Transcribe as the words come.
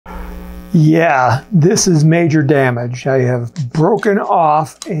Yeah, this is major damage. I have broken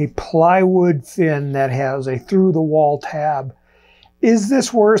off a plywood fin that has a through-the-wall tab. Is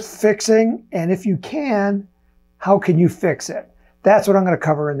this worth fixing? And if you can, how can you fix it? That's what I'm going to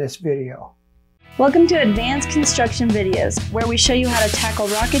cover in this video. Welcome to Advanced Construction Videos, where we show you how to tackle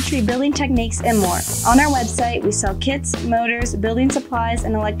rocketry building techniques and more. On our website, we sell kits, motors, building supplies,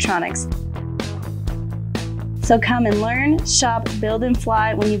 and electronics. So come and learn, shop, build, and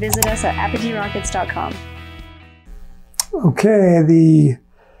fly when you visit us at apogeerockets.com. Okay, the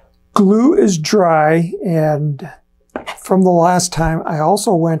glue is dry, and from the last time, I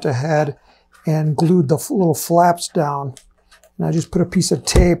also went ahead and glued the little flaps down. And I just put a piece of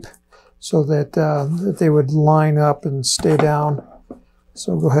tape so that, that they would line up and stay down.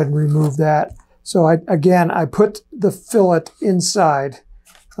 So go ahead and remove that. So I put the fillet inside.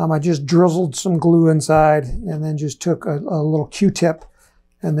 I just drizzled some glue inside and then just took a little Q-tip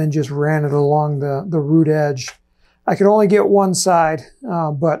and then just ran it along the root edge. I could only get one side,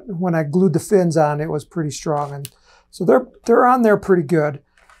 but when I glued the fins on, it was pretty strong. And so they're on there pretty good.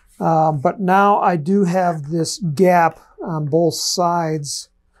 But now I do have this gap on both sides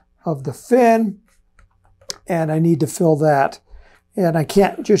of the fin, and I need to fill that. And I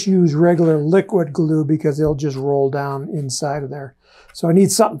can't just use regular liquid glue because it'll just roll down inside of there. So I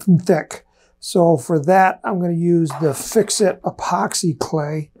need something thick. So for that, I'm going to use the Fix-It epoxy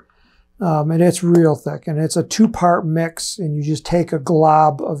clay. And it's real thick, and it's a 2-part mix, and you just take a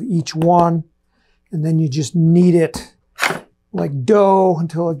glob of each one, and then you just knead it like dough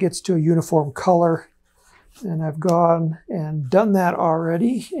until it gets to a uniform color. And I've gone and done that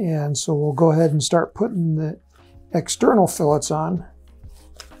already, and so we'll go ahead and start putting the external fillets on.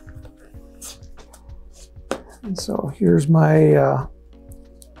 And so here's my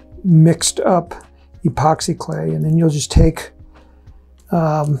mixed up epoxy clay, and then you'll just take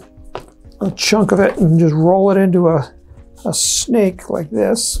a chunk of it and just roll it into a snake like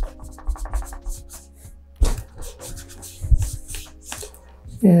this.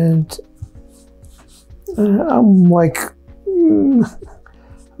 And I'm like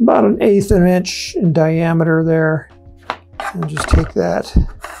about 1/8 of an inch in diameter there. And just take that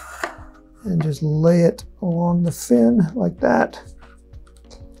and just lay it along the fin like that.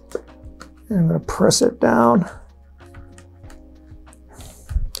 And I'm going to press it down.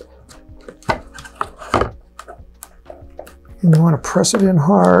 And you want to press it in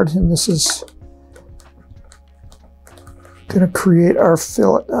hard, and this is going to create our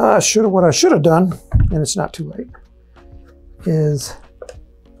fillet. What I should have done, and it's not too late, is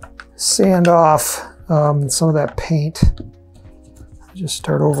sand off some of that paint. Just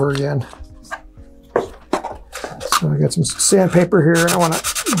start over again. So I got some sandpaper here, and I want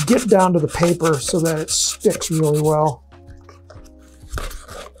to get down to the paper so that it sticks really well.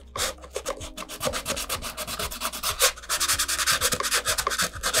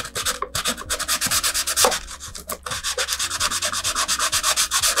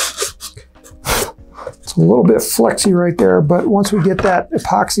 It's a little bit flexy right there, but once we get that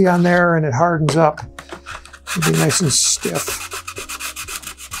epoxy on there and it hardens up, it'll be nice and stiff.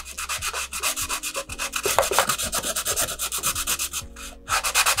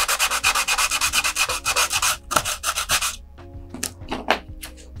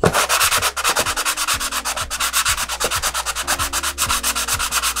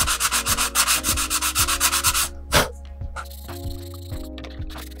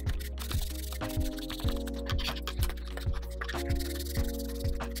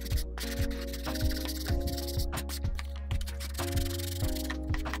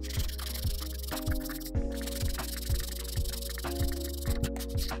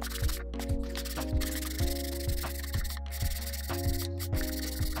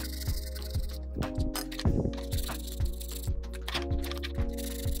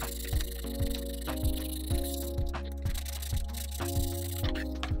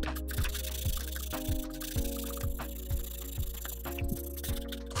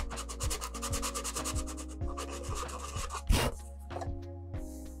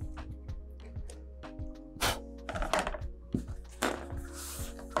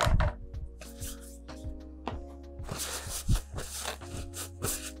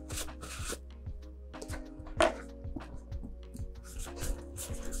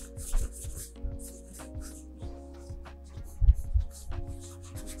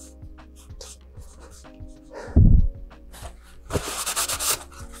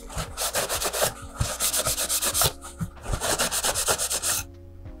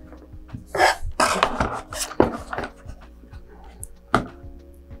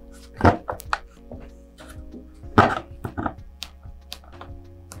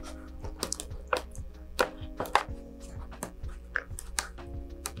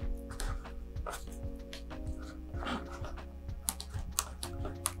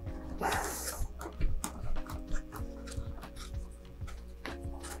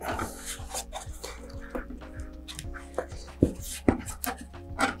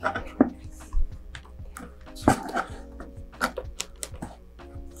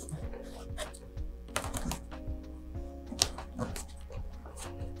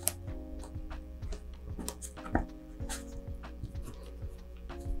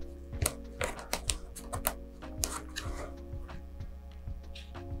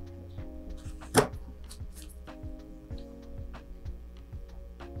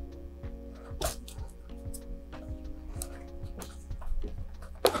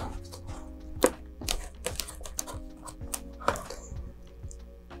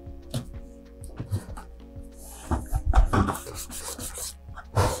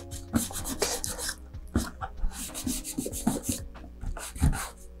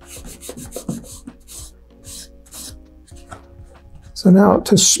 So now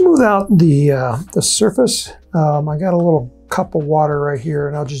to smooth out the surface, I got a little cup of water right here,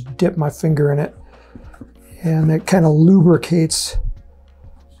 and I'll just dip my finger in it, and it kind of lubricates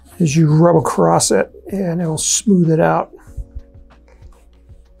as you rub across it, and it will smooth it out.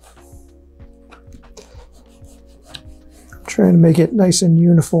 I'm trying to make it nice and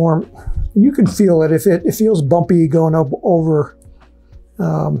uniform. And you can feel it if it feels bumpy going up over.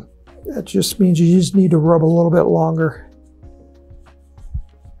 That just means you just need to rub a little bit longer.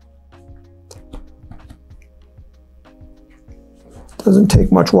 Doesn't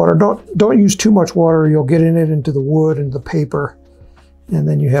take much water. Don't use too much water. You'll get in it into the wood and the paper, and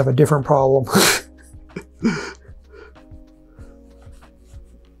then you have a different problem.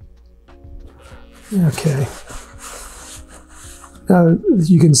 Okay. Now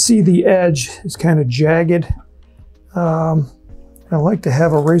you can see the edge is kind of jagged. I like to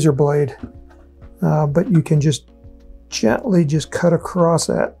have a razor blade, but you can just gently just cut across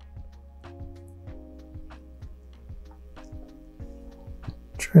that.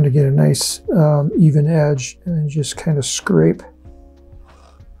 Trying to get a nice even edge, and then just kind of scrape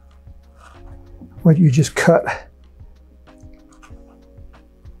what you just cut.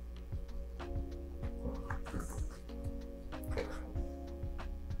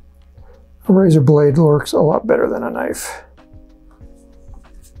 A razor blade works a lot better than a knife.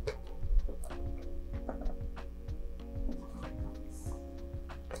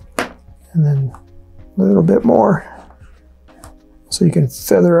 And then a little bit more, so you can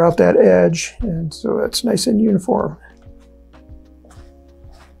feather out that edge, and so it's nice and uniform.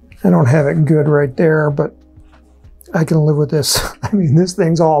 I don't have it good right there, but I can live with this. I mean, this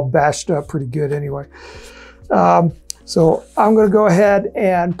thing's all bashed up pretty good anyway. So I'm going to go ahead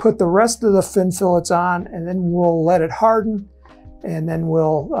and put the rest of the fin fillets on, and then we'll let it harden, and then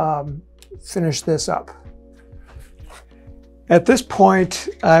we'll finish this up. At this point,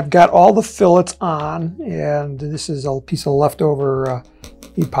 I've got all the fillets on, and this is a piece of leftover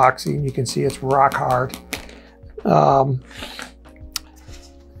epoxy, and you can see it's rock hard.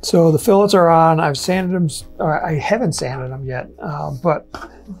 So the fillets are on. I've sanded them, or I haven't sanded them yet, but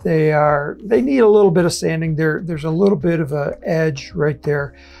they need a little bit of sanding. There's a little bit of an edge right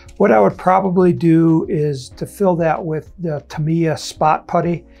there. What I would probably do is to fill that with the Tamiya spot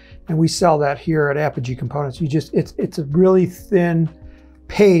putty, and we sell that here at Apogee Components. It's a really thin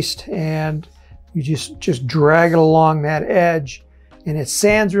paste, and you just drag it along that edge, and it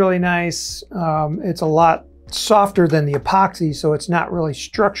sands really nice. It's a lot softer than the epoxy, so it's not really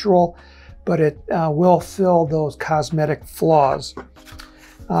structural, but it will fill those cosmetic flaws.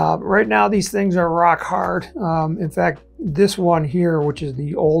 Right now these things are rock hard. In fact, this one here, which is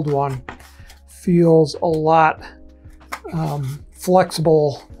the old one, feels a lot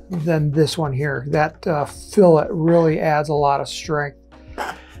flexible than this one here. That fillet really adds a lot of strength.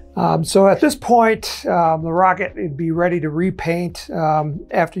 So at this point, the rocket would be ready to repaint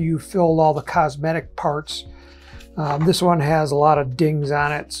after you filled all the cosmetic parts. This one has a lot of dings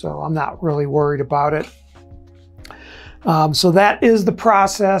on it, so I'm not really worried about it. So that is the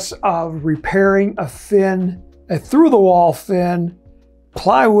process of repairing a fin, a through-the-wall fin,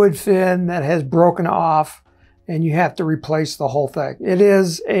 plywood fin that has broken off, and you have to replace the whole thing. It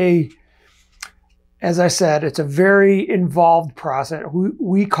is as I said, it's a very involved process.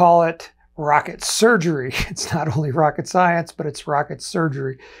 We call it rocket surgery. It's not only rocket science, but it's rocket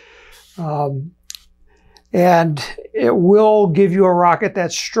surgery. And it will give you a rocket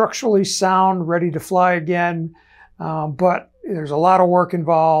that's structurally sound, ready to fly again. But there's a lot of work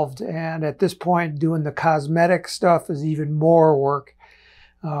involved. And at this point, doing the cosmetic stuff is even more work.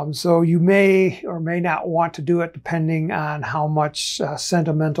 So you may or may not want to do it depending on how much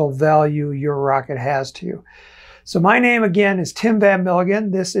sentimental value your rocket has to you. So my name again is Tim Van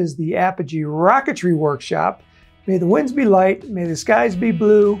Milligan. This is the Apogee Rocketry Workshop. May the winds be light, may the skies be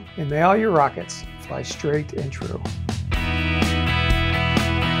blue, and may all your rockets fly straight and true.